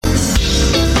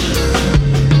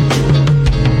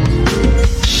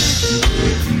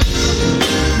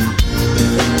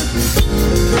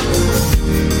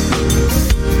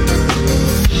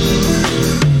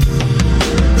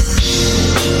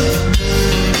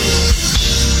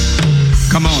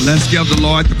Come on, let's give the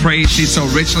Lord the praise he so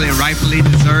richly and rightfully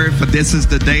deserved. For this is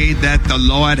the day that the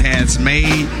Lord has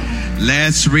made.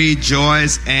 Let's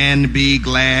rejoice and be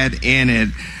glad in it.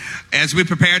 As we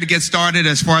prepare to get started,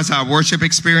 as far as our worship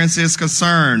experience is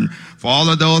concerned, for all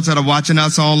of those that are watching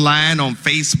us online on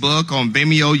Facebook, on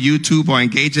Vimeo, YouTube, or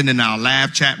engaging in our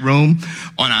live chat room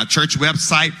on our church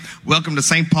website, welcome to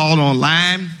St. Paul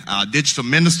Online. Our digital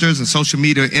ministers and social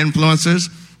media influencers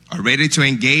are ready to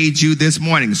engage you this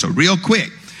morning. So real quick,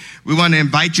 we want to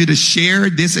invite you to share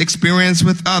this experience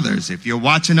with others. If you're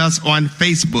watching us on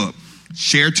Facebook,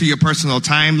 share to your personal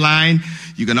timeline.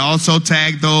 You can also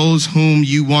tag those whom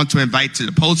you want to invite to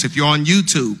the post. If you're on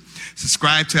YouTube,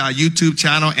 subscribe to our YouTube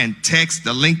channel and text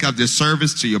the link of this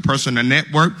service to your personal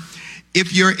network.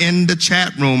 If you're in the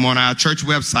chat room on our church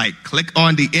website, click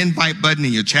on the invite button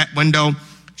in your chat window.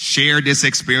 Share this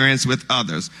experience with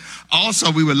others.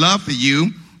 Also, we would love for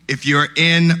you, if you're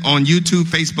on YouTube,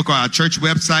 Facebook, or our church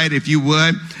website, if you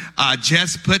would,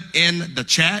 just put in the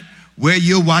chat where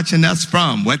you're watching us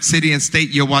from, what city and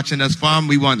state you're watching us from.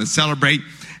 We want to celebrate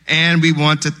and we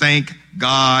want to thank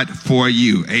God for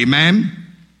you. Amen.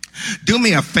 Do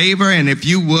me a favor, and if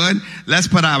you would, let's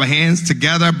put our hands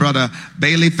together. Brother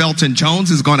Bailey Felton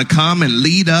Jones is going to come and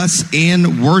lead us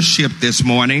in worship this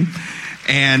morning.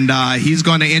 And he's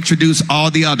going to introduce all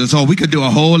the others. Oh, we could do a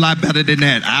whole lot better than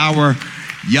that. Our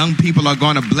young people are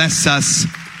going to bless us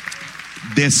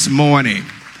this morning.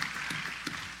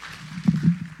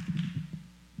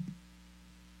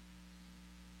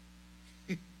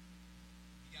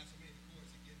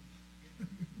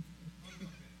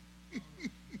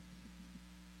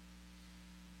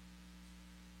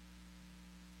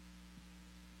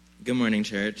 Good morning,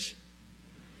 church.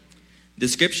 The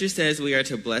scripture says we are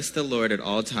to bless the Lord at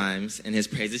all times, and his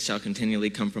praises shall continually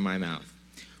come from my mouth.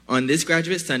 On this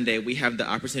Graduate Sunday, we have the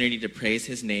opportunity to praise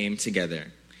his name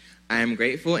together. I am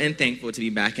grateful and thankful to be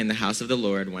back in the house of the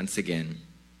Lord once again.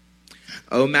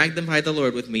 Oh, magnify the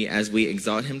Lord with me as we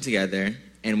exalt him together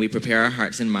and we prepare our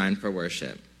hearts and mind for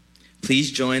worship. Please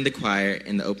join the choir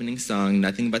in the opening song,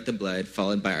 Nothing But the Blood,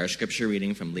 followed by our scripture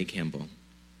reading from Lee Campbell.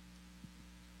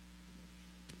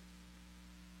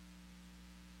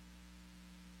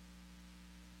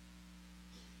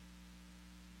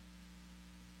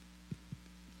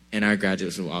 And our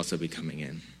graduates will also be coming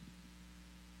in.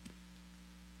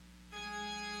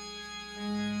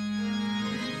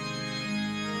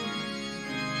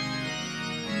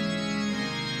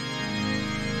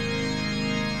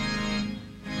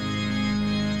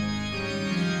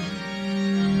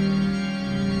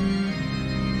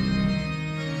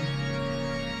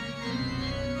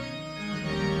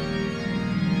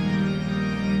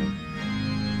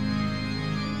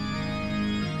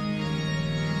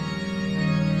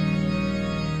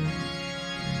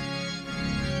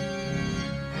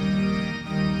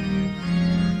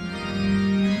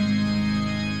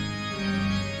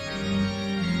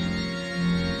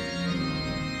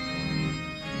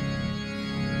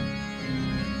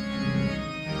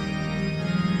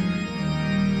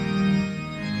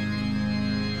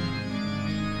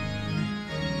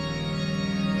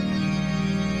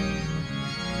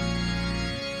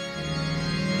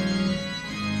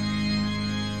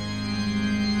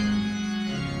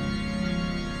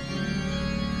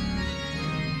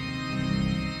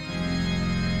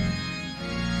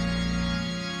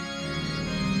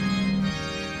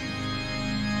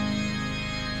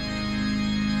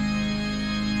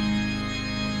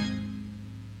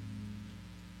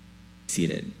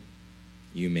 Seated.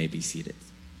 You may be seated.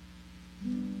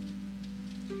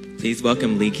 Please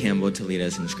welcome Lee Campbell to lead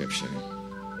us in scripture.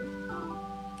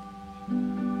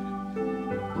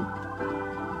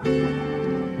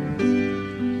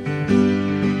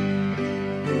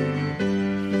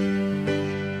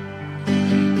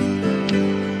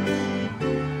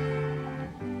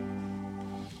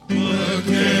 What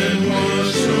can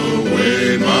wash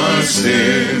away my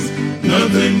sins?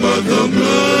 Nothing but the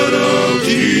blood of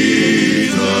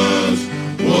Jesus.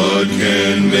 What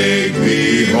can make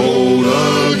me whole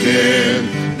again?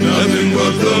 Nothing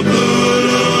but the blood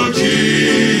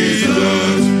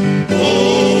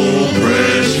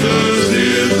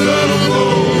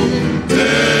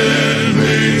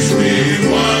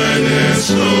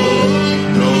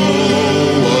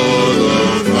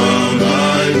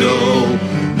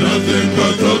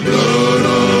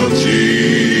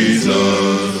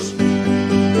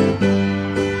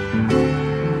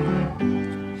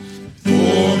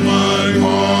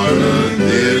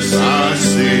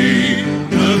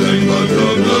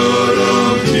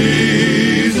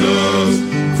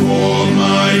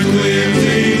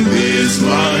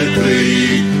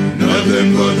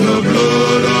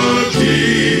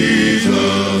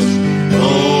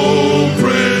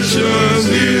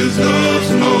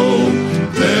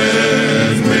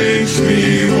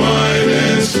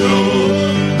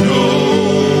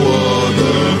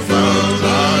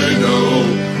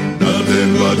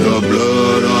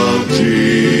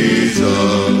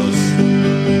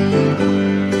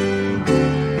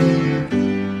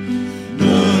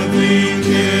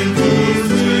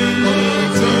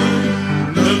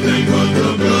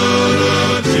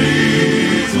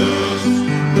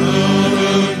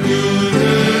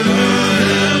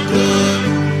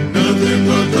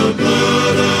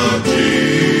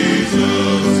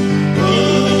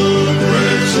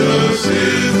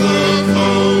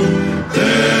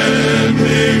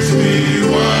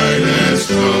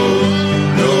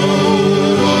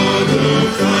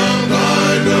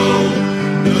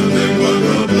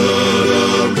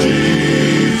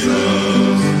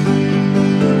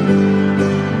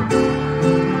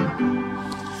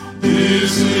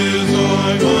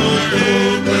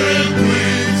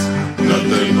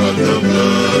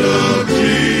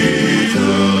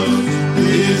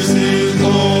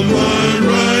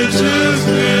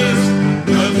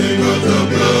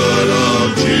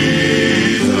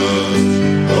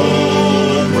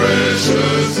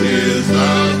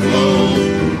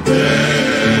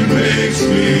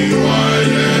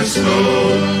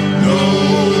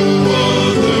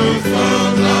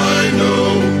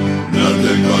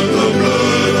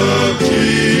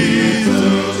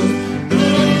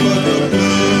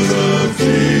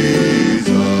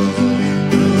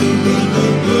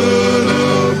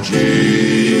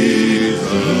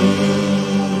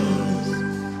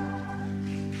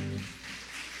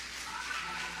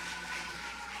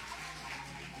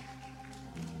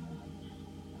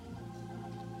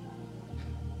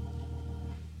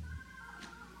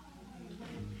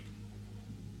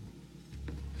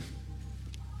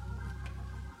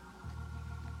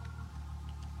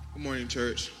Good morning,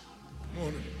 church. Good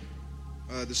morning.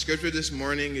 The scripture this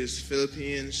morning is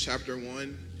Philippians chapter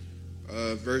 1,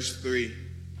 verse 3.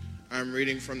 I'm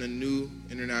reading from the New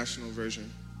International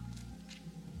Version.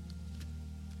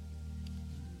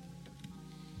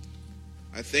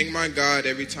 I thank my God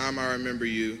every time I remember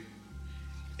you.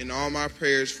 In all my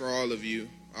prayers for all of you,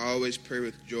 I always pray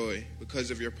with joy because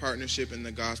of your partnership in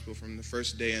the gospel from the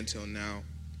first day until now,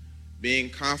 being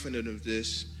confident of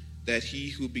this, that he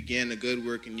who began a good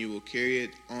work in you will carry it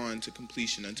on to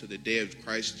completion until the day of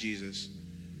Christ Jesus.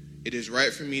 It is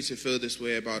right for me to feel this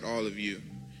way about all of you,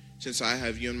 since I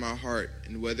have you in my heart,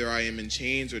 and whether I am in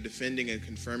chains or defending and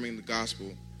confirming the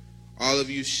gospel, all of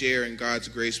you share in God's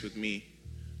grace with me.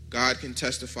 God can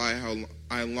testify how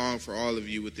I long for all of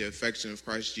you with the affection of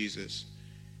Christ Jesus.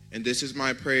 And this is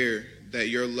my prayer, that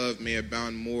your love may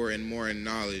abound more and more in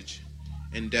knowledge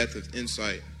and depth of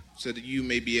insight, so that you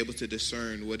may be able to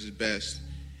discern what is best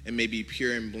and may be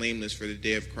pure and blameless for the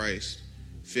day of Christ,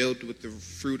 filled with the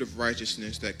fruit of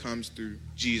righteousness that comes through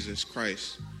Jesus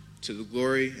Christ, to the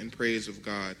glory and praise of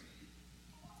God.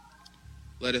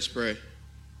 Let us pray.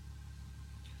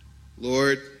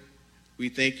 Lord, we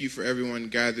thank you for everyone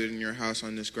gathered in your house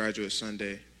on this Graduate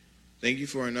Sunday. Thank you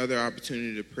for another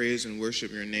opportunity to praise and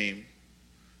worship your name.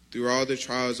 Through all the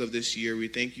trials of this year, we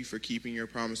thank you for keeping your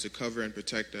promise to cover and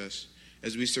protect us.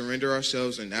 As we surrender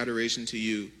ourselves in adoration to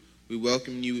you, we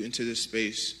welcome you into this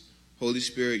space. Holy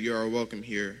Spirit, you are welcome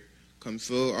here. Come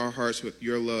fill our hearts with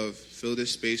your love. Fill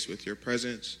this space with your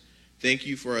presence. Thank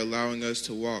you for allowing us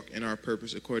to walk in our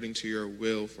purpose according to your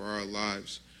will for our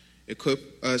lives.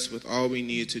 Equip us with all we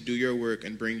need to do your work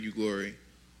and bring you glory.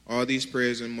 All these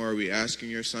prayers and more we ask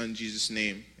in your Son, Jesus'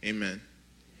 name. Amen.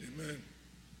 Amen.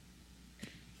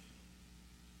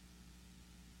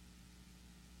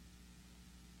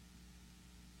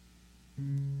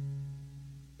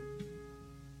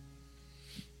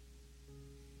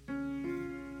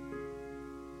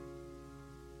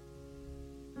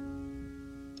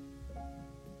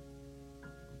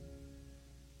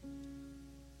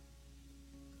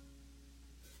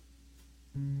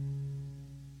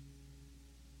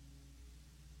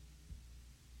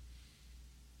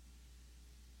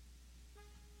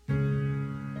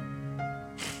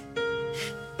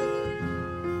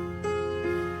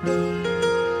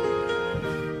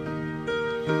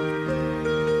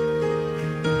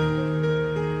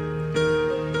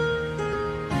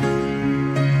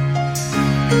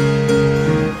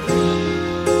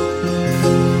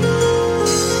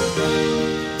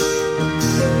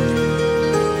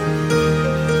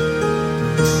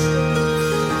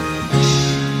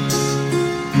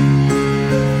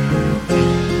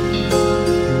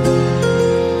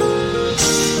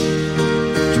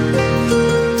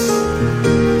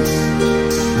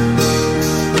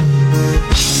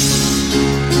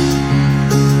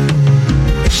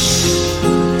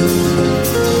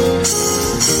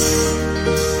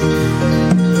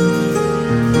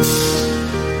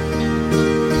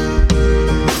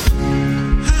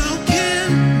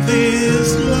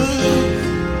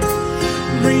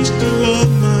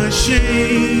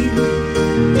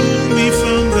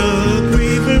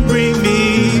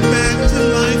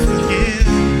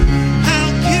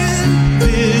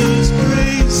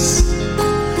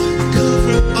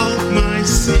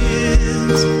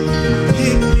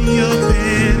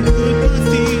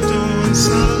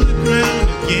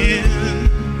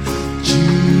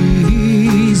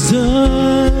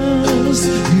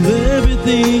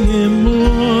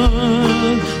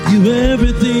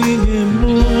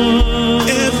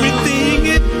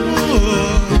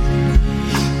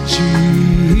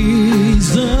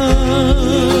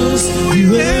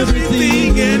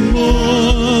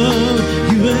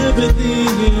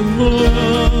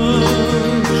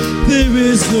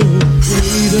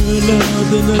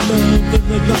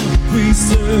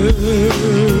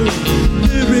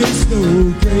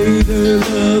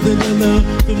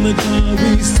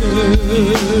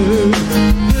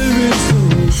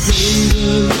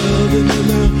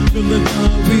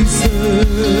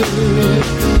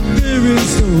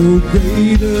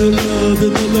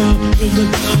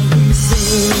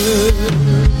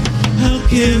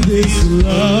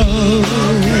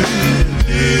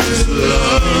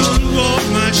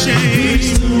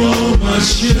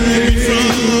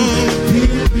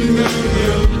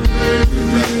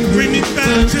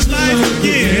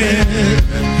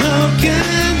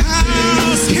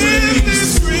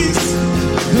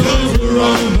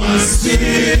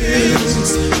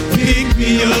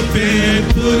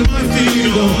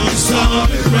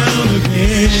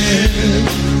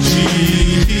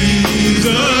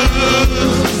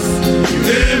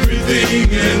 Everything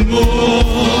and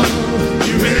more.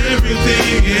 You're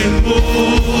everything and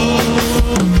more.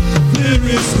 There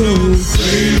is no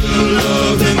greater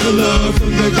love than the love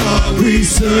from the God we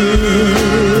serve.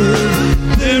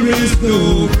 There is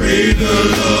no greater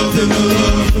love than the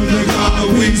love from the God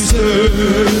we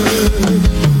serve.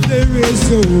 There is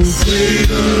no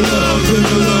greater love than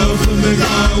the love from the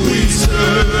God we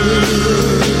serve.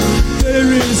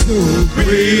 There is no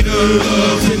greater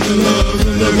love than the love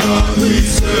from the God we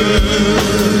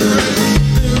serve.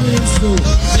 There is no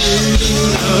greater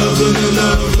love than the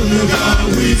love from the God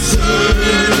we serve.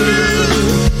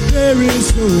 There is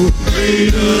no greater love than the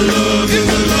love from the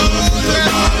God we serve.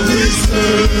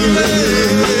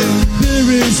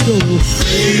 There is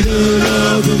no greater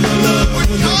love than the love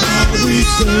from the God we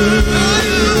serve.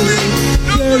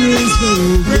 There is no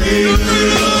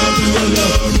greater love than the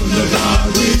love from the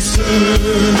God we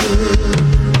serve.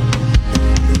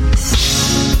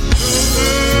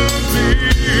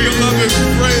 Your love is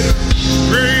greater,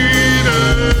 greater.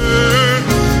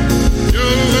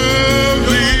 Your love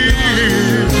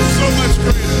is so much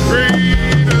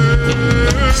greater.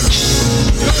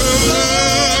 Your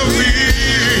love is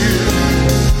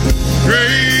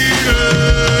greater. Your love is greater.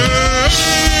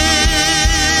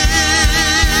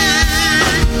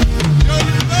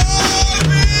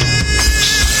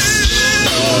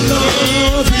 Your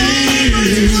love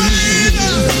is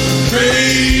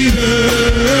greater.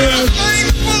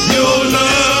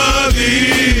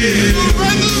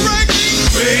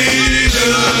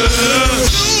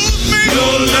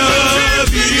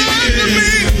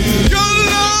 Your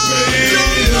love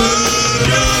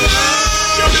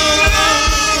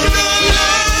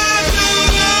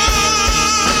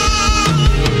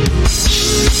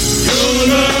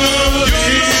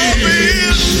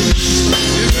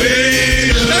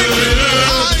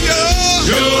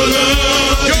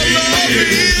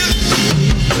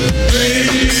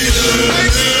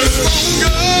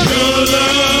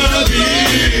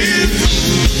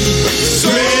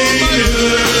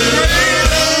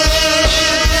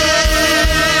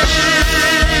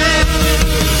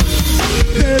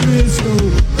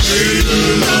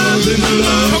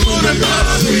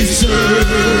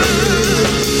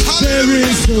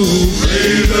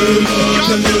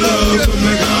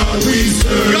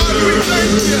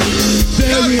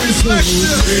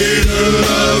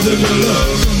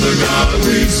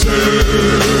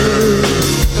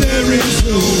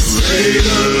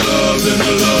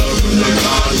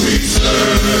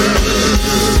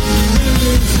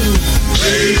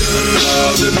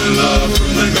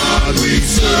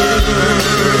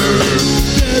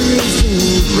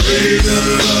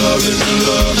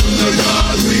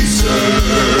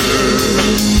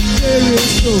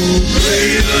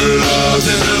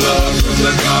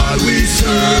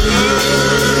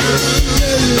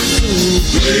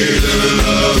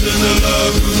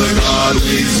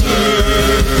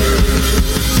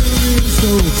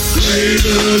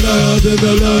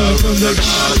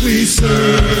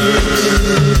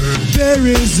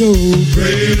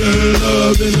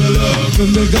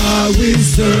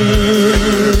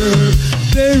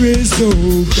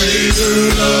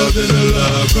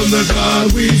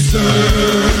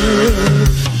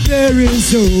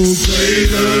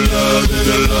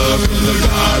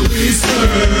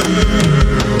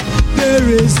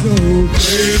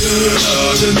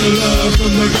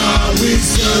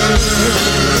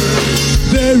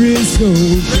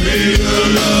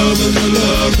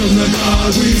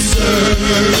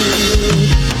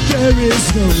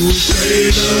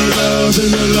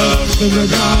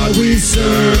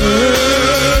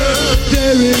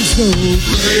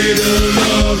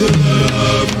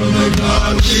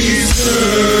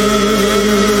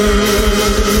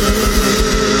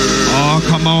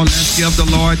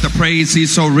is he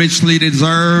so richly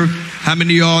deserved. How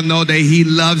many of y'all know that he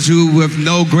loves you with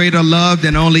no greater love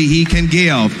than only he can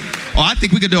give? Oh, I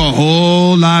think we could do a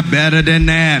whole lot better than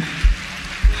that.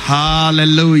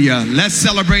 Hallelujah. Let's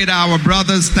celebrate our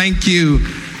brothers. Thank you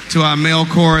to our male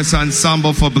chorus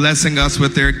ensemble for blessing us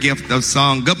with their gift of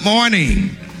song. Good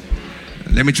morning.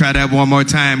 Let me try that one more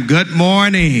time. Good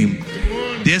morning.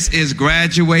 This is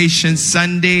graduation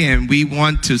Sunday, and we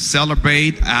want to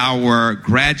celebrate our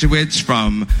graduates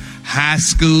from high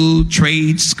school,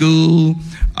 trade school,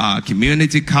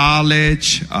 community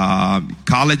college,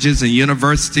 colleges and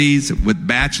universities with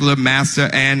bachelor, master,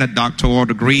 and doctoral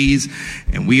degrees.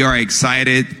 And we are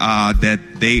excited that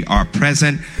they are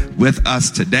present with us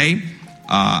today.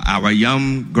 Our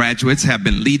young graduates have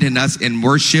been leading us in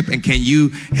worship, and can you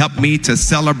help me to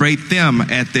celebrate them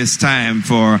at this time?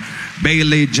 For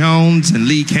Bailey Jones and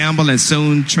Lee Campbell, and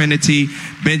soon Trinity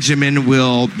Benjamin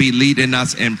will be leading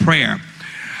us in prayer.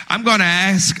 I'm going to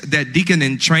ask that deacon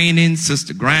in training,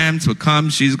 Sister Grimes, will come.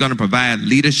 She's going to provide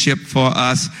leadership for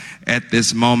us at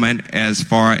this moment as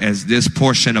far as this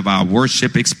portion of our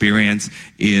worship experience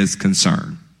is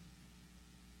concerned.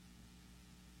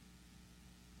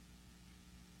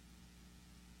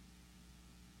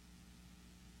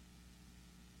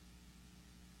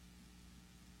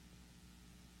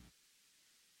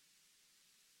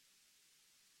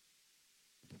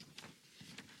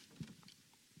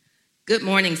 Good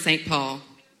morning, St. Paul.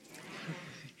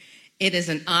 It is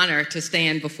an honor to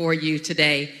stand before you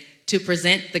today to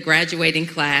present the graduating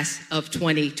class of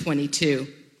 2022.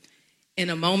 In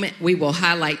a moment, we will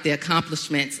highlight the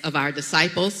accomplishments of our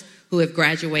disciples who have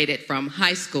graduated from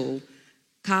high school,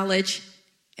 college,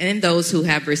 and those who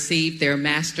have received their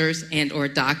master's and or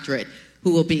doctorate,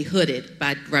 who will be hooded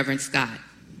by Reverend Scott.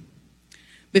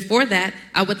 Before that,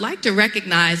 I would like to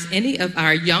recognize any of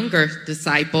our younger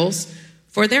disciples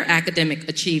for their academic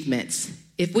achievements.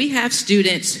 If we have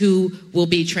students who will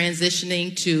be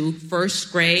transitioning to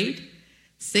first grade,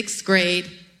 sixth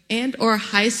grade, and or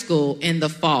high school in the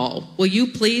fall, will you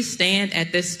please stand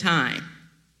at this time?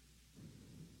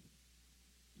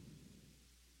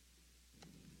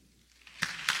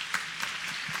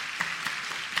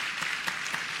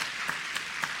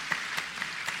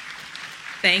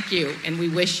 Thank you, and we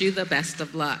wish you the best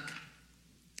of luck.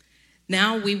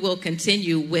 Now we will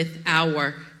continue with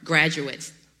our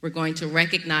graduates. We're going to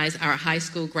recognize our high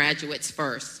school graduates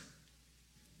first.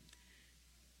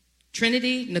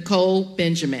 Trinity Nicole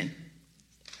Benjamin,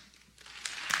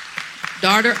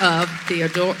 daughter of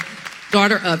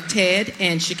Ted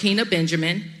and Shakina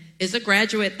Benjamin, is a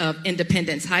graduate of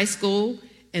Independence High School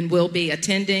and will be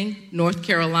attending North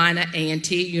Carolina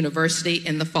A&T University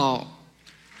in the fall.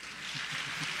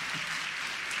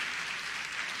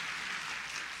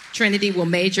 Trinity will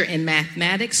major in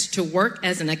mathematics to work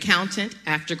as an accountant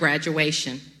after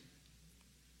graduation.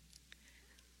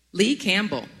 Lee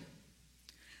Campbell,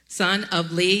 son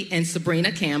of Lee and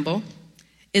Sabrina Campbell,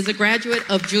 is a graduate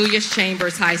of Julius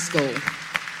Chambers High School.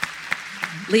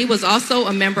 Lee was also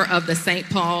a member of the St.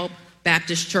 Paul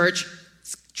Baptist Church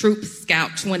Troop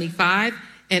Scout 25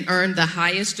 and earned the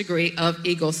highest degree of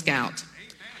Eagle Scout.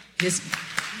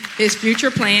 His future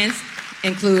plans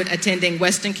include attending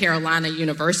Western Carolina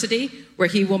University, where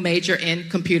he will major in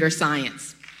computer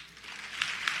science.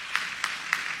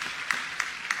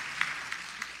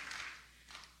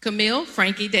 Camille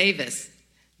Frankie Davis,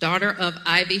 daughter of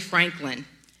Ivy Franklin,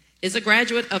 is a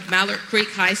graduate of Mallard Creek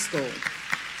High School.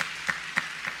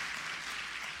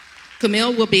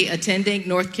 Camille will be attending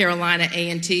North Carolina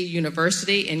A&T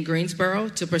University in Greensboro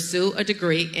to pursue a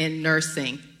degree in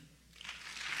nursing.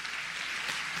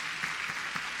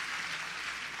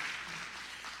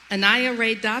 Anaya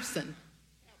Ray Dobson.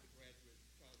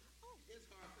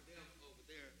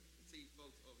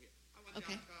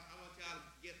 Okay. I want y'all to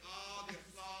get all the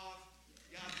applause.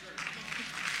 Y'all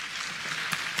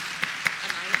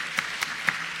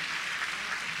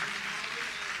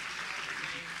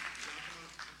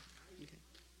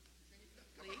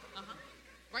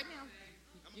Right now.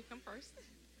 You come first.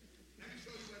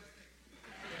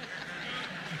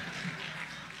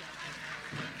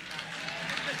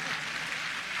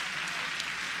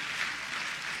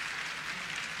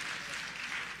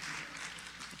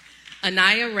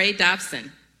 Anaya Ray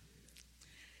Dobson,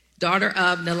 daughter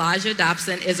of Nalaja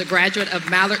Dobson, is a graduate of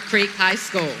Mallard Creek High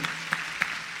School.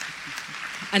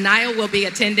 Anaya will be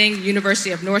attending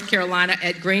University of North Carolina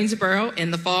at Greensboro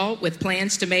in the fall with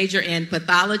plans to major in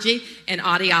pathology and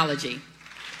audiology.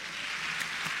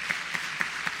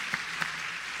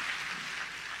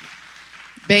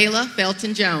 Bayla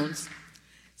Felton Jones,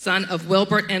 son of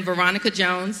Wilbert and Veronica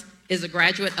Jones, is a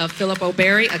graduate of Philip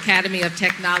O'Berry Academy of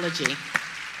Technology.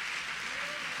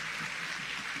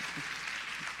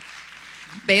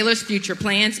 Baylor's future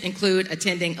plans include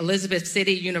attending Elizabeth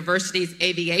City University's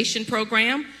aviation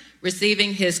program,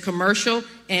 receiving his commercial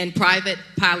and private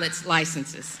pilot's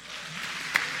licenses.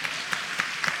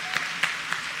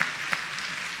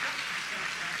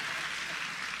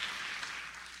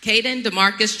 Caden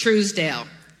DeMarcus Truesdale,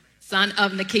 son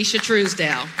of Nikisha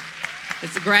Truesdale,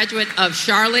 is a graduate of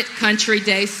Charlotte Country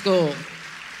Day School.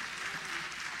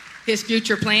 His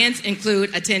future plans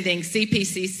include attending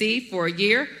CPCC for a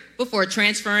year before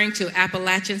transferring to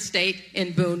Appalachian State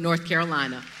in Boone, North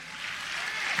Carolina.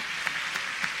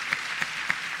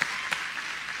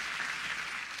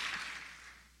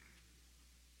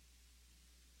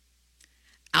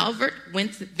 Albert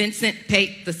Vincent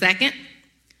Pate II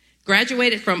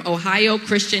graduated from Ohio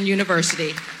Christian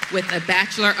University with a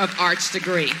Bachelor of Arts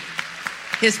degree.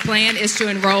 His plan is to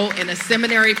enroll in a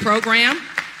seminary program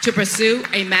to pursue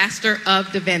a Master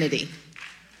of Divinity.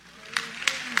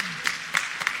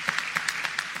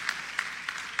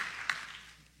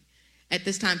 At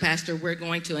this time, Pastor, we're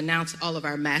going to announce all of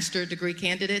our master degree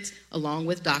candidates along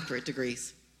with doctorate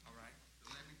degrees. All right.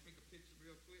 So let me take a picture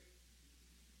real quick.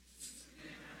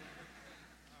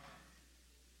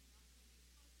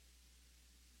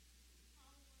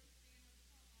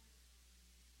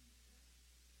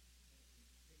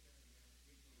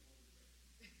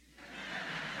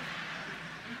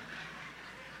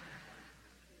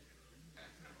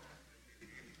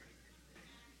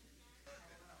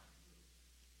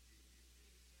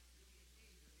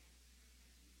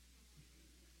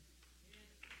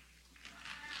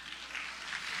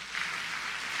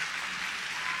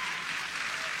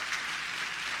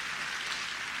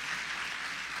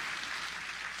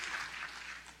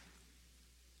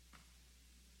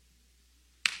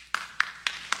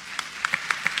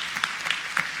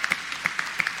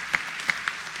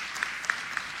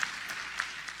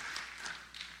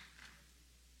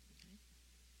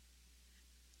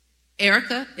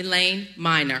 Erica Elaine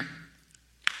Minor,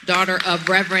 daughter of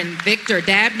Reverend Victor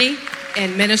Dabney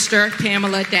and Minister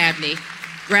Pamela Dabney,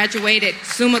 graduated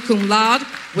summa cum laude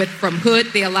from Hood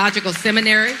Theological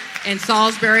Seminary in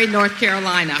Salisbury, North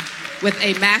Carolina, with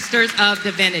a Master's of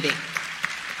Divinity.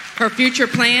 Her future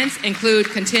plans include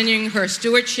continuing her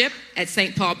stewardship at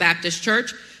St. Paul Baptist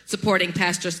Church, supporting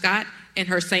Pastor Scott and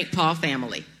her St. Paul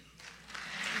family.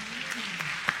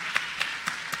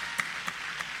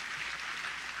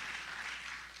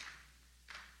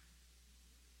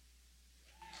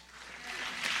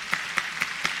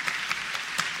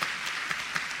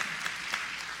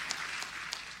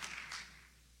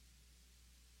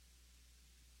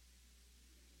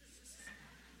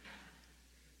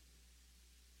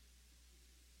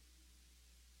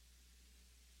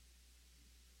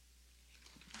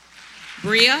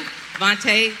 Bria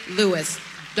Vontae Lewis,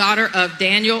 daughter of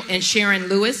Daniel and Sharon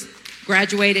Lewis,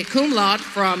 graduated cum laude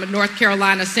from North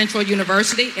Carolina Central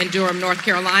University in Durham, North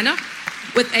Carolina,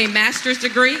 with a master's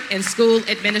degree in school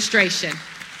administration.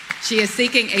 She is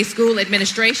seeking a school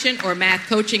administration or math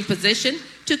coaching position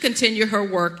to continue her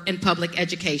work in public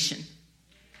education.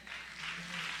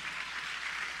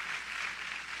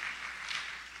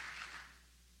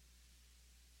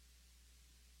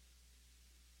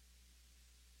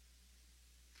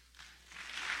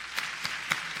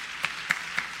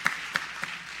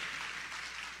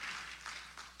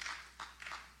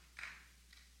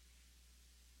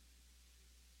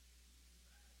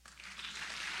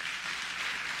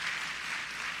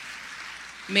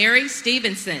 Mary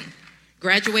Stevenson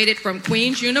graduated from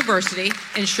Queen's University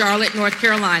in Charlotte, North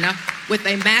Carolina, with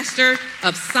a Master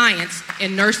of Science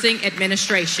in Nursing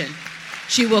Administration.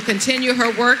 She will continue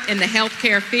her work in the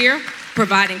healthcare field,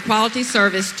 providing quality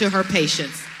service to her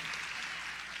patients.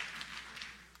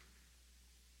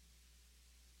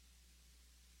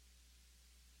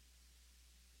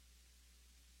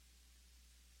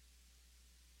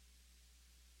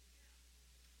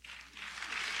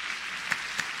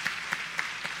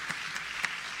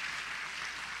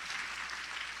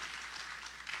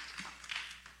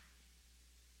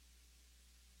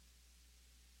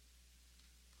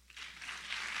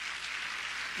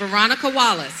 Veronica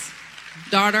Wallace,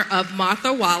 daughter of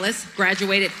Martha Wallace,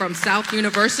 graduated from South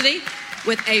University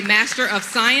with a Master of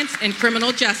Science in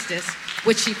Criminal Justice,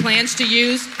 which she plans to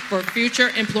use for future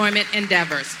employment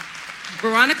endeavors.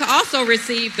 Veronica also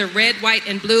received the Red, White,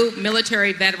 and Blue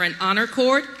Military Veteran Honor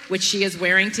Cord, which she is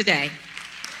wearing today.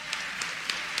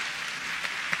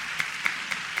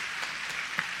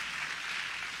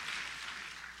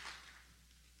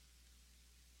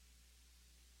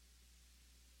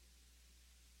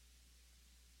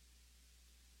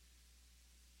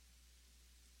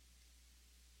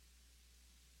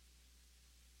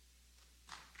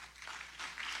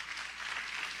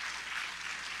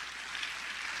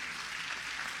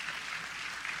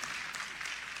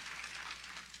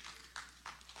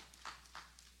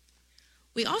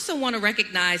 We also want to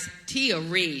recognize Tia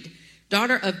Reed,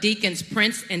 daughter of Deacons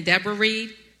Prince and Deborah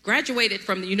Reed, graduated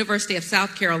from the University of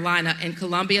South Carolina in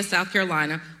Columbia, South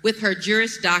Carolina, with her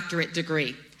Juris Doctorate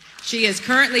degree. She is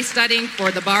currently studying for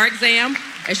the bar exam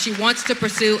as she wants to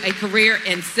pursue a career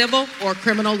in civil or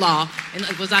criminal law and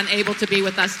was unable to be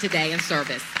with us today in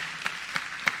service.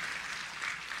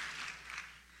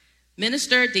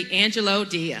 Minister D'Angelo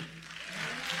Dia.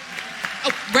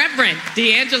 Reverend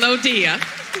D'Angelo Dia.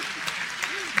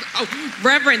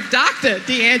 Reverend Dr.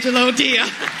 D'Angelo Dia.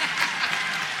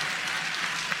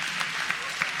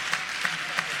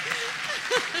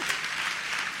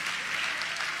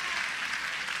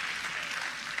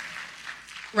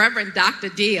 Reverend Dr.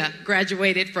 Dia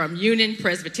graduated from Union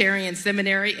Presbyterian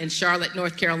Seminary in Charlotte,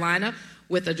 North Carolina,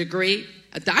 with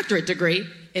a doctorate degree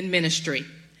in ministry.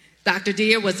 Dr.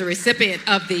 Dia was the recipient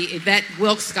of the Yvette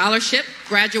Wilkes Scholarship,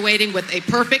 graduating with a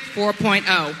perfect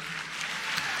 4.0.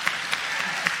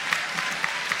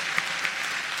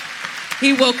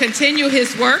 He will continue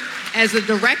his work as the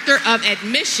Director of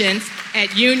Admissions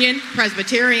at Union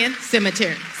Presbyterian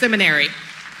Seminary.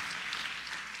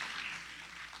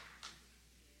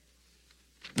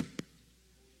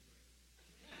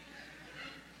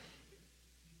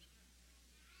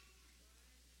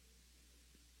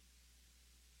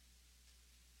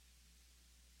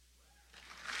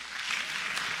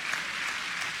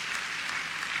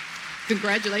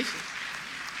 Congratulations.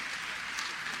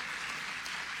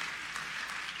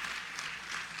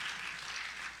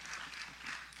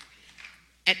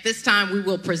 At this time, we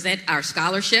will present our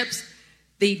scholarships.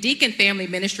 The Deacon Family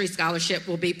Ministry Scholarship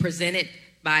will be presented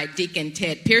by Deacon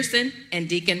Ted Pearson and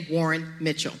Deacon Warren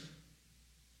Mitchell.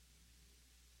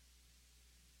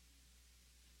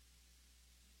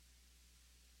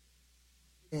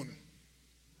 Morning.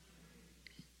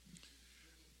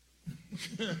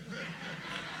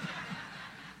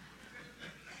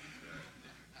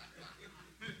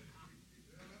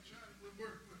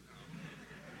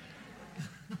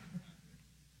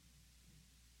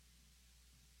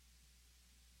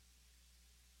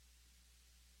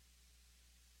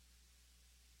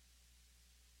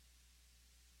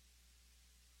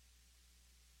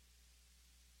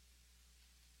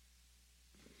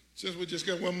 Since we just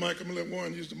got one mic, I'm going to let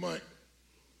Warren use the mic.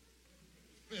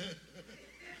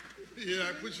 Yeah,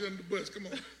 I put you under the bus. Come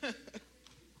on.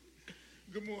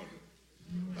 Good morning.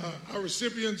 Our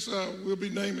recipients we'll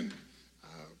be naming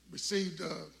received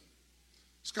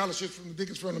scholarships from the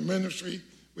Deacons Family Ministry.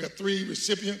 We have 3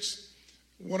 recipients.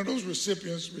 One of those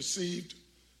recipients received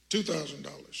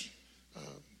 $2,000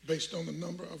 based on the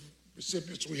number of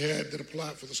recipients we had that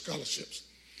applied for the scholarships.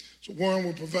 So Warren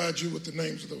will provide you with the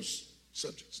names of those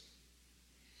subjects.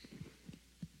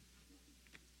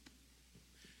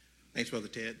 Thanks, Brother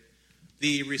Ted.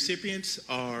 The recipients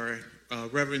are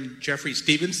Reverend Jeffrey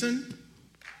Stevenson,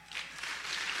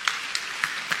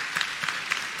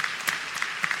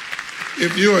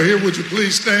 If you are here, would you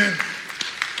please stand?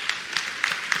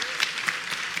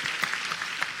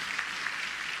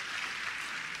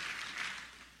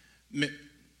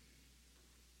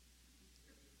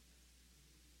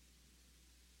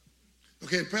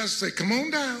 Okay, the pastor say, come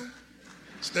on down.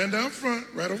 Stand down front,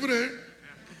 right over there.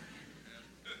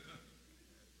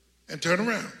 And turn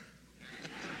around.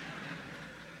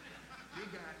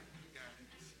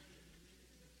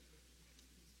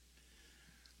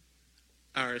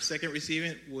 Our second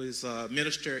recipient was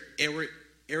Minister Eric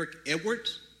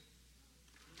Edwards.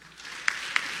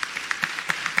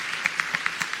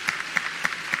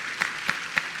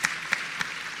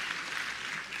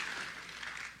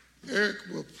 Eric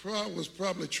was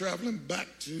probably traveling back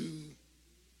to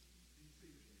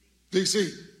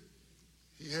D.C.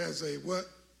 He has a what,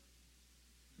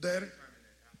 Daddy?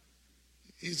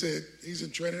 He's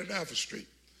in training at Alpha Street.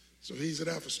 So he's at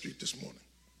Alpha Street this morning.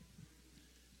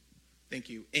 Thank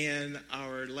you. And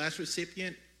our last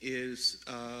recipient is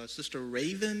Sister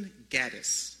Raven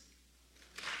Gaddis.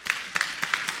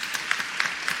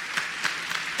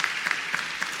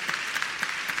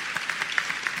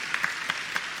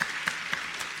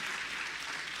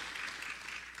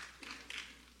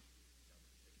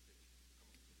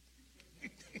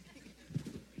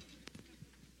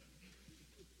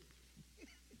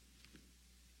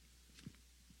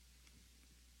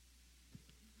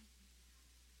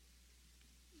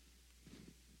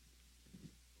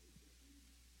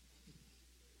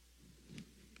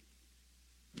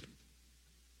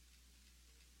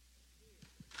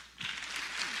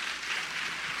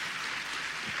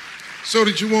 So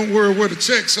that you won't worry where the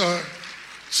checks are.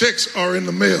 Checks are in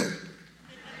the mail.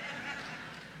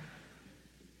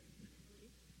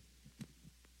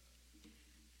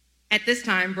 At this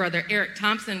time, Brother Eric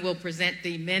Thompson will present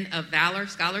the Men of Valor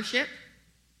Scholarship.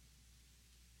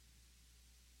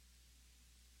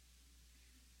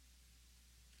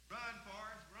 Run,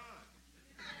 Forrest, run.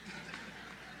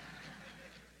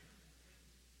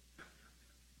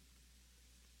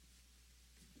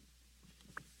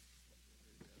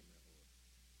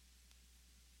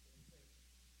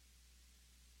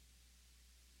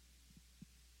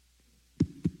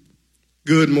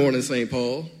 Good morning, St.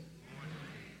 Paul.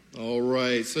 All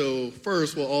right, so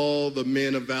first, will all the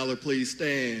men of valor please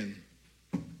stand?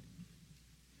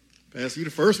 Pastor, you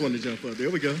the first one to jump up. There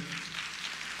we go.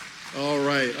 All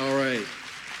right, all right.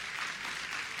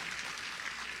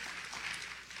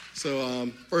 So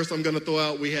first I'm going to throw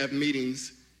out, we have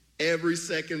meetings every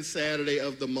second Saturday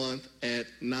of the month at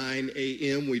 9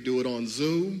 a.m. We do it on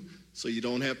Zoom, so you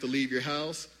don't have to leave your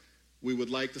house. We would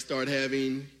like to start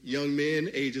having young men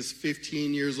ages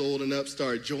 15 years old and up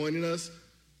start joining us.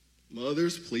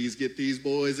 Mothers, please get these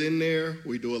boys in there.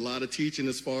 We do a lot of teaching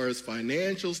as far as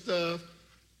financial stuff,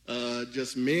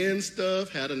 just men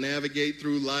stuff, how to navigate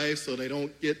through life so they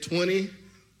don't get 20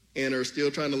 and are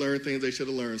still trying to learn things they should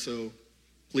have learned. So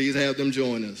please have them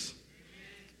join us.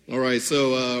 All right,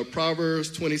 so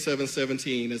Proverbs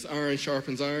 27:17, as iron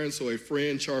sharpens iron, so a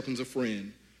friend sharpens a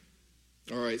friend.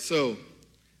 All right, so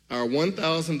our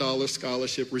 $1,000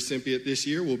 scholarship recipient this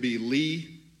year will be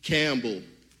Lee Campbell.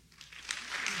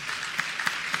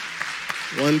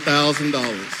 $1,000.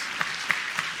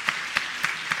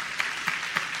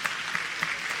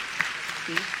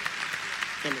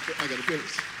 I got to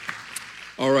finish.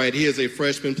 All right, he is a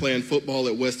freshman playing football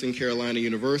at Western Carolina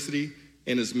University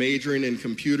and is majoring in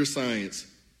computer science.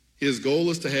 His goal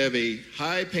is to have a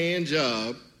high-paying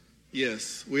job.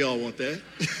 Yes, we all want that.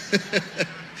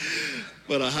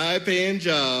 But a high-paying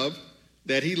job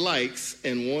that he likes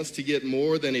and wants to get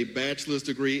more than a bachelor's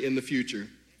degree in the future.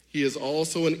 He is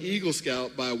also an Eagle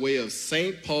Scout by way of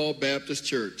St. Paul Baptist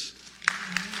Church.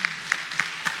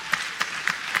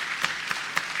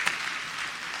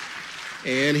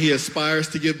 And he aspires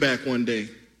to give back one day.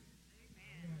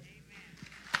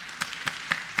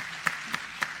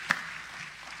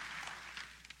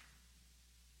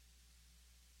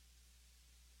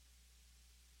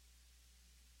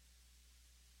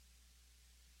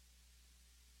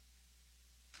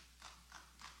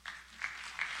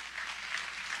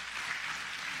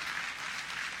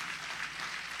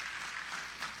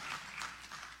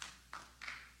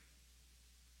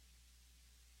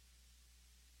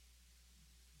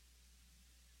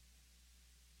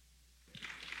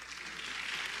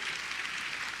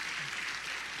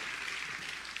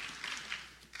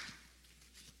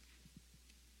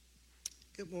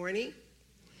 Good morning.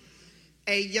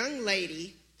 A young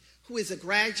lady who is a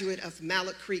graduate of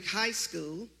Mallet Creek High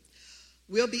School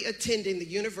will be attending the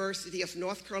University of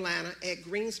North Carolina at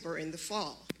Greensboro in the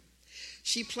fall.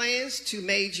 She plans to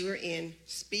major in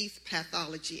speech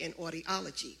pathology and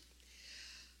audiology.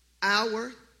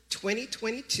 Our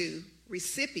 2022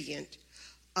 recipient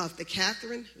of the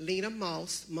Catherine Lena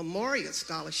Moss Memorial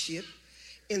Scholarship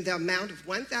in the amount of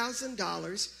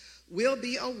 $1,000 will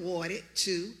be awarded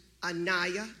to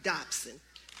Anaya Dobson.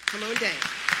 Come on down.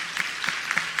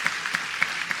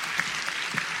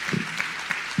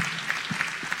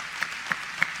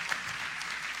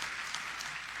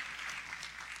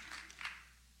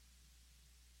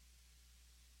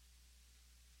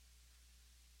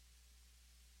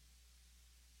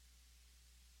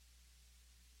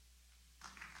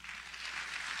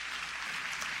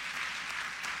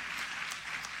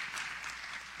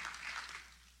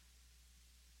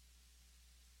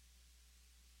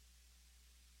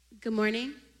 Good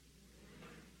morning.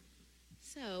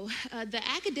 So, the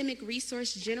Academic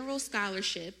Resource General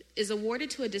Scholarship is awarded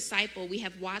to a disciple we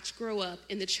have watched grow up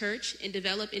in the church and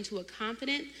develop into a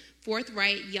confident,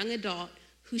 forthright young adult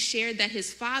who shared that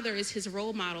his father is his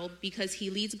role model because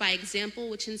he leads by example,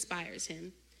 which inspires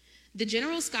him. The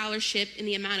General Scholarship in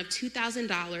the amount of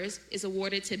 $2,000 is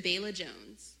awarded to Bayla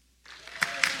Jones.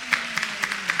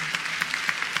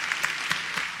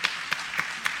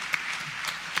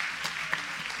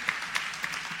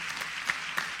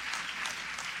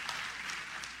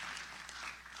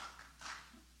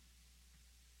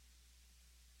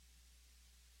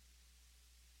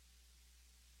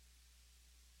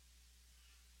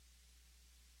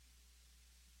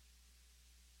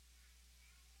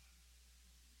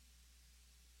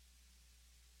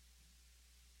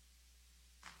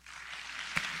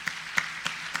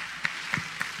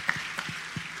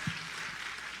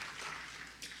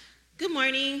 Good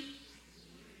morning.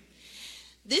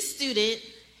 This student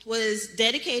was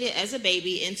dedicated as a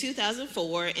baby in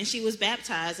 2004, and she was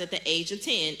baptized at the age of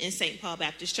 10 in St. Paul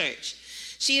Baptist Church.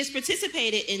 She has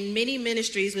participated in many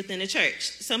ministries within the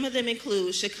church. Some of them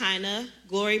include Shekinah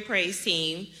Glory Praise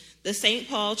Team, the St.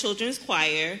 Paul Children's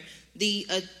Choir, the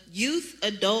Youth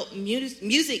Adult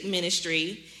Music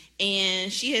Ministry,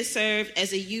 and she has served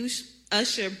as a youth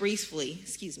usher briefly.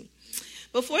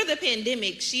 Before the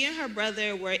pandemic, she and her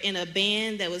brother were in a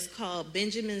band that was called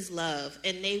Benjamin's Love,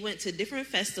 and they went to different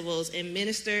festivals and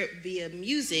ministered via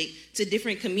music to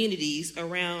different communities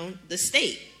around the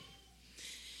state.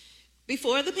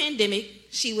 Before the pandemic,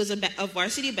 she was a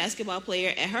varsity basketball player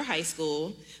at her high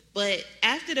school, but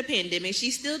after the pandemic,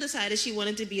 she still decided she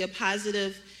wanted to be a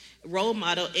positive role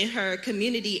model in her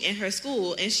community and her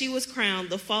school, and she was crowned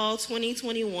the Fall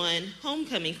 2021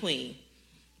 Homecoming Queen.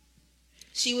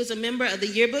 She was a member of the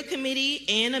yearbook committee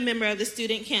and a member of the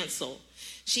student council.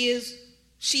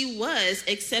 She was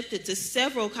accepted to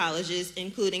several colleges,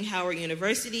 including Howard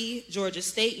University, Georgia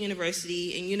State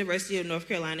University, and University of North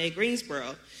Carolina at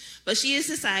Greensboro. But she has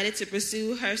decided to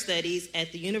pursue her studies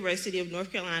at the University of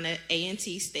North Carolina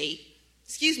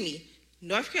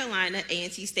North Carolina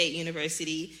A&T State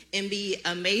University and be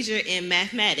a major in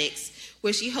mathematics,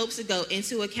 where she hopes to go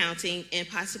into accounting and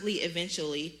possibly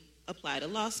eventually apply to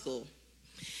law school.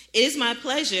 It is my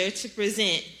pleasure to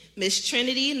present Miss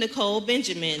Trinity Nicole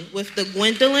Benjamin with the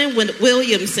Gwendolyn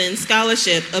Williamson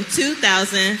Scholarship of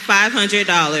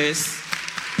 $2,500.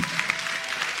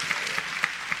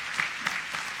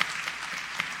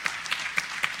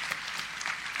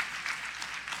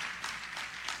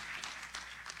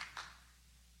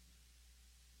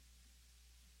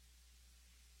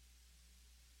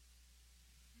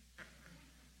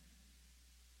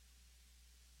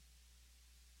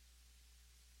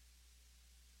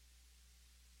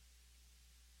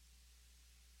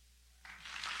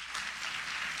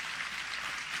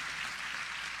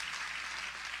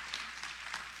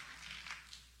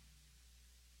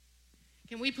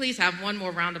 Can we please have one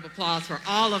more round of applause for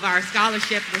all of our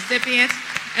scholarship recipients,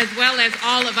 as well as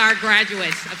all of our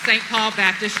graduates of St. Paul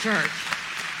Baptist Church.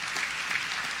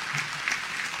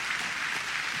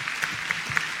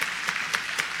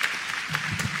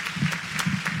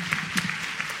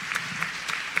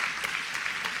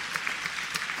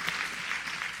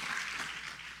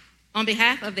 On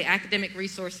behalf of the Academic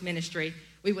Resource Ministry,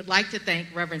 we would like to thank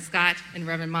Reverend Scott and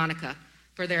Reverend Monica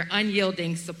for their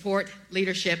unyielding support,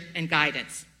 leadership, and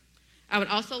guidance. I would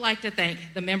also like to thank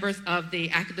the members of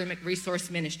the Academic Resource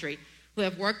Ministry who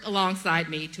have worked alongside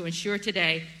me to ensure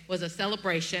today was a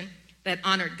celebration that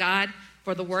honored God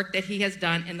for the work that He has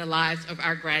done in the lives of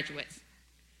our graduates.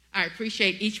 I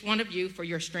appreciate each one of you for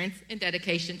your strength and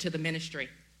dedication to the ministry.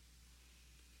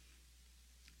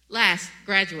 Last,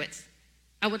 graduates,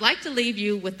 I would like to leave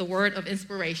you with the word of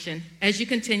inspiration as you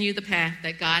continue the path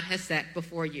that God has set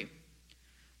before you.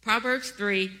 Proverbs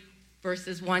 3,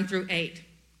 verses 1 through 8.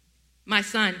 My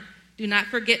son, do not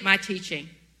forget my teaching,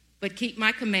 but keep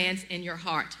my commands in your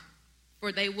heart,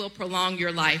 for they will prolong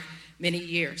your life many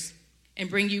years and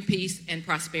bring you peace and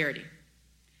prosperity.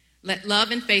 Let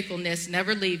love and faithfulness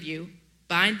never leave you.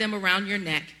 Bind them around your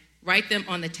neck. Write them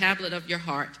on the tablet of your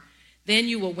heart. Then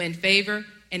you will win favor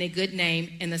and a good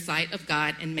name in the sight of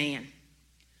God and man.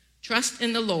 Trust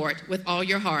in the Lord with all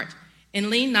your heart, and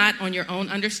lean not on your own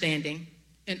understanding.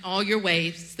 In all your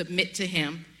ways submit to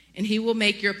Him, and He will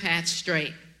make your path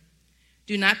straight.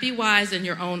 Do not be wise in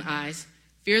your own eyes.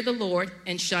 Fear the Lord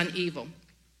and shun evil.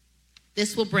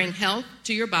 This will bring health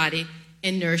to your body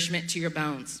and nourishment to your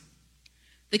bones.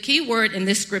 The key word in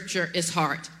this scripture is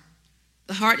heart.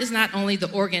 The heart is not only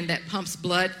the organ that pumps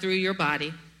blood through your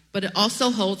body, but it also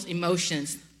holds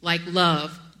emotions like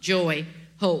love, joy,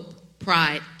 hope,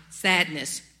 pride,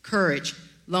 sadness, courage,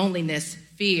 loneliness,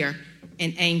 fear,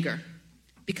 and anger,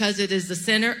 because it is the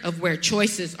center of where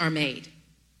choices are made.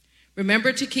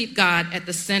 Remember to keep God at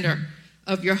the center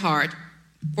of your heart,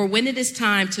 for when it is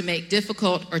time to make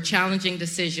difficult or challenging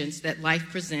decisions that life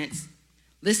presents,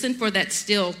 listen for that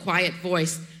still, quiet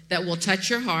voice that will touch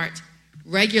your heart,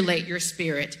 regulate your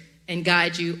spirit, and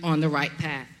guide you on the right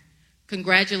path.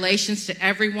 Congratulations to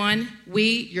everyone.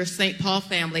 We, your St. Paul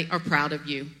family, are proud of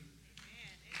you.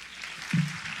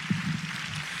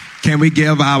 Can we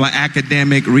give our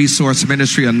Academic Resource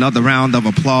Ministry another round of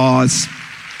applause?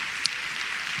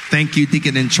 Thank you,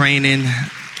 Deacon in Training,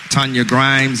 Tanya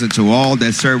Grimes, and to all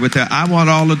that serve with her. I want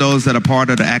all of those that are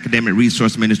part of the Academic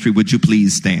Resource Ministry, would you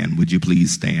please stand? Would you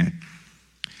please stand?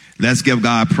 Let's give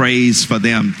God praise for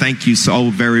them. Thank you so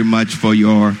very much for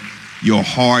your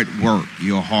hard work,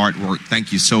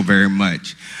 Thank you so very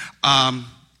much.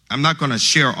 I'm not going to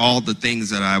share all the things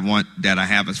that I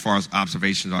have as far as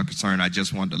observations are concerned. I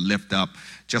just wanted to lift up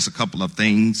just a couple of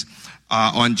things.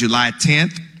 On July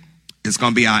 10th, it's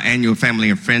going to be our annual Family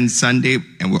and Friends Sunday,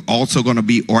 and we're also going to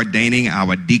be ordaining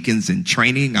our deacons in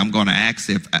training. I'm going to ask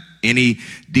if any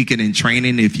deacon in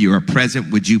training, if you are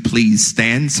present, would you please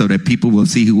stand so that people will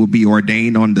see who will be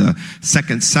ordained on the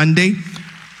second Sunday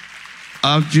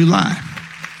of July.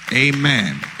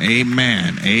 Amen,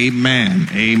 amen, amen,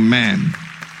 amen.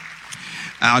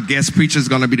 Our guest preacher is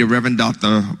going to be the Reverend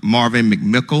Dr. Marvin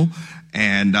McMickle,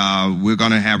 and we're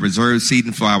going to have reserved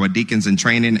seating for our deacons in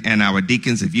training. And our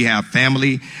deacons, if you have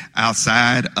family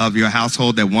outside of your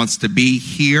household that wants to be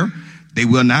here, they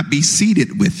will not be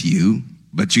seated with you.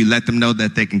 but you let them know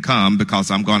that they can come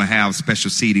because I'm going to have special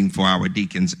seating for our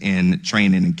deacons in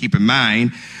training. And keep in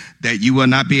mind that you will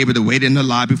not be able to wait in the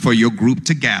lobby for your group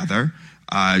to gather.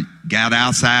 Gather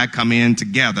outside, come in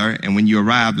together, and when you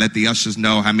arrive, let the ushers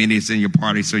know how many is in your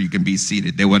party so you can be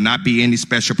seated. There will not be any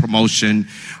special promotion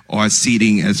or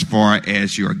seating as far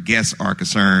as your guests are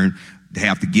concerned. They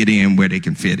have to get in where they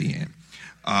can fit in.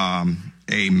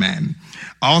 Amen.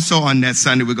 Also on that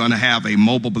Sunday, we're going to have a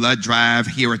mobile blood drive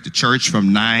here at the church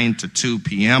from 9 to 2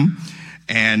 p.m.,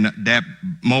 and that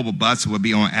mobile bus will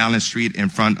be on Allen Street in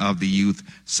front of the youth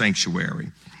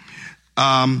sanctuary.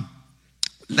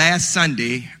 Last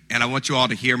Sunday, and I want you all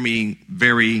to hear me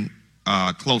very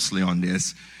closely on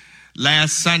this.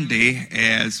 Last Sunday,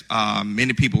 as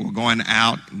many people were going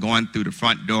through the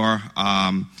front door,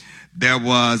 there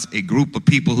was a group of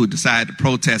people who decided to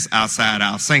protest outside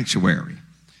our sanctuary.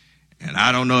 And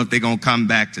I don't know if they're going to come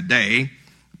back today,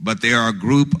 but they are a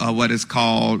group of what is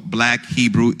called Black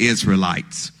Hebrew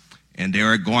Israelites. And they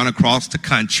are going across the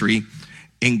country,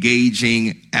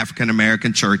 engaging African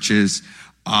American churches,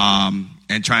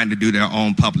 and trying to do their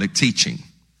own public teaching.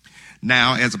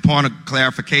 Now, as a point of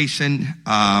clarification,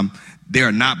 they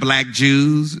are not black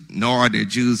Jews, nor are they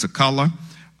Jews of color.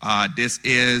 This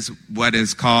is what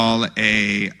is called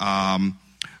a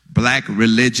black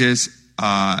religious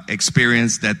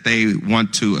experience that they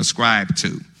want to ascribe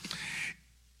to.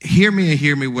 Hear me and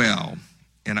hear me well,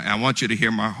 and I want you to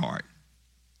hear my heart.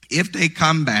 If they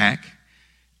come back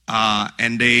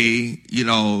and they,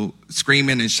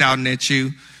 screaming and shouting at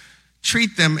you,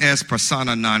 treat them as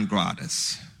persona non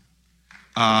gratis.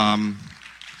 Aren't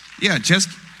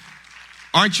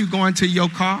you going to your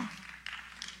car?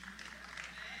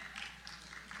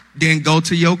 Then go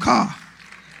to your car.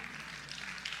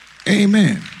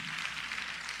 Amen.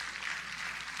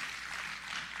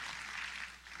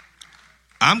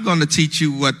 I'm going to teach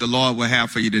you what the Lord will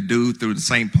have for you to do through the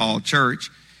St. Paul Church.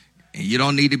 And you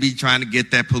don't need to be trying to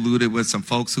get that polluted with some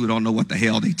folks who don't know what the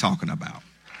hell they're talking about.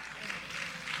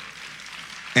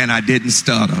 And I didn't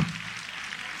stutter.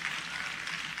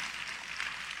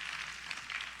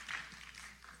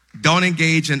 Don't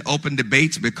engage in open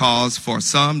debates because for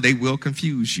some, they will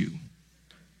confuse you.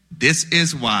 This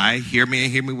is why, hear me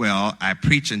and hear me well, I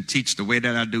preach and teach the way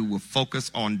that I do with focus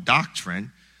on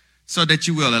doctrine so that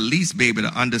you will at least be able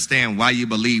to understand why you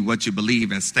believe what you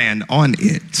believe and stand on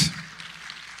it.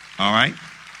 All right?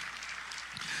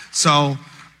 So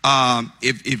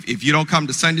if you don't come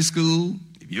to Sunday school,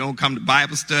 if you don't come to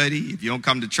Bible study, if you don't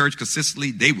come to church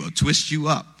consistently, they will twist you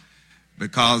up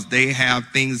because they have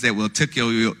things that will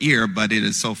tickle your ear, but it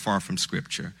is so far from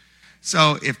Scripture.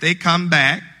 So if they come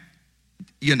back,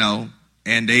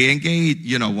 and they engage,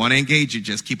 want to engage you,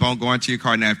 just keep on going to your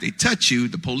car. Now, if they touch you,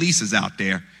 the police is out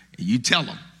there, and you tell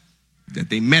them that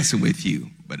they messing with you.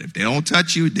 But if they don't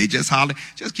touch you, they just holler.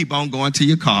 Just keep on going to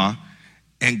your car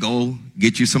and go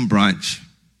get you some brunch.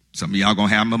 Some of y'all going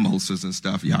to have mimosas and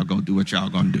stuff. Y'all going to do what y'all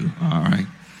going to do. All right.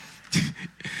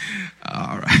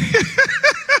 All right.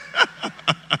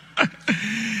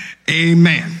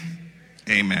 Amen.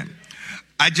 Amen.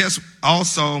 I just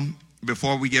also,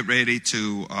 before we get ready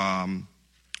to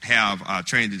have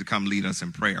Trinity to come lead us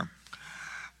in prayer,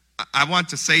 I want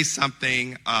to say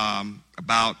something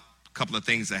about a couple of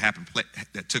things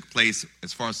that took place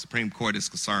as far as the Supreme Court is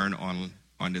concerned on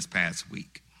this past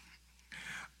week.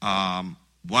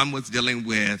 One was dealing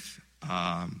with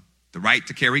the right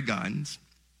to carry guns,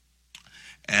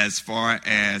 as far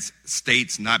as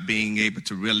states not being able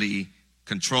to really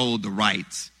control the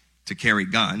rights to carry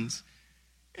guns.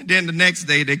 And then the next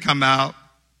day they come out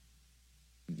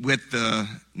with the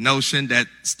notion that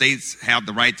states have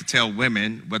the right to tell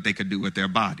women what they could do with their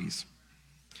bodies.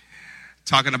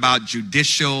 Talking about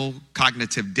judicial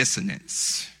cognitive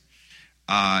dissonance.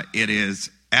 It is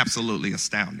absolutely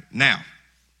astounding. Now,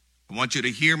 I want you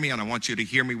to hear me, and I want you to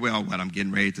hear me well what I'm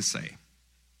getting ready to say.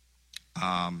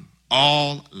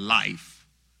 All life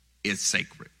is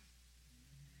sacred.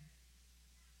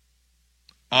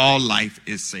 All life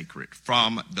is sacred.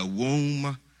 From the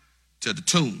womb to the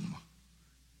tomb,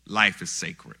 life is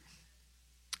sacred.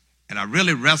 And I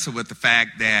really wrestle with the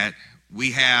fact that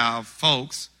we have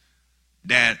folks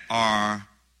that are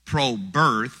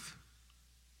pro-birth,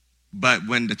 but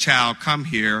when the child come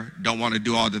here, don't want to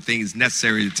do all the things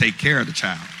necessary to take care of the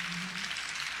child.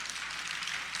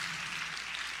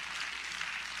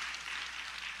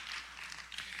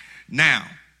 Now,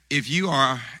 if you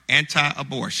are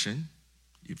anti-abortion,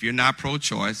 if you're not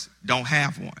pro-choice, don't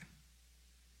have one.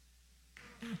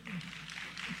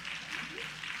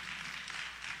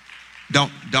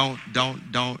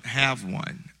 Don't have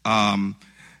one.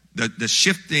 The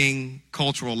shifting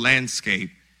cultural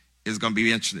landscape is going to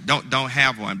be interesting. Don't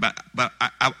have one, but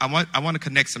I want to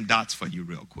connect some dots for you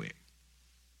real quick.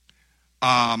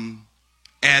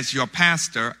 As your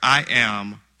pastor, I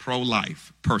am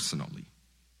pro-life personally.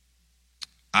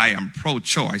 I am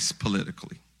pro-choice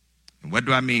politically. And what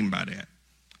do I mean by that?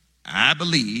 I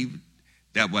believe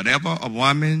that whatever a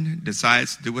woman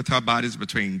decides to do with her body is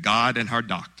between God and her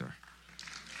doctor.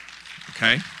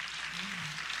 Okay?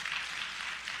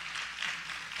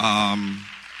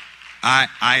 I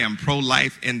am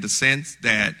pro-life in the sense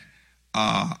that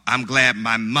I'm glad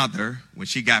my mother, when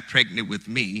she got pregnant with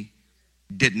me,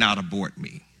 did not abort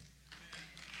me.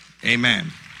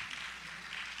 Amen.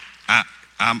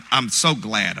 I'm so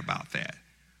glad about that.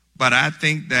 But I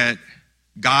think that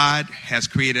God has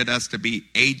created us to be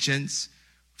agents,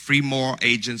 free moral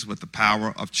agents with the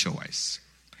power of choice.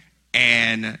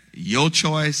 And your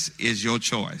choice is your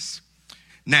choice.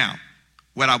 Now,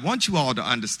 what I want you all to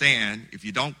understand, if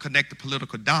you don't connect the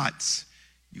political dots,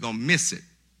 you're going to miss it.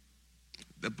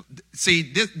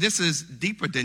 See, this is deeper than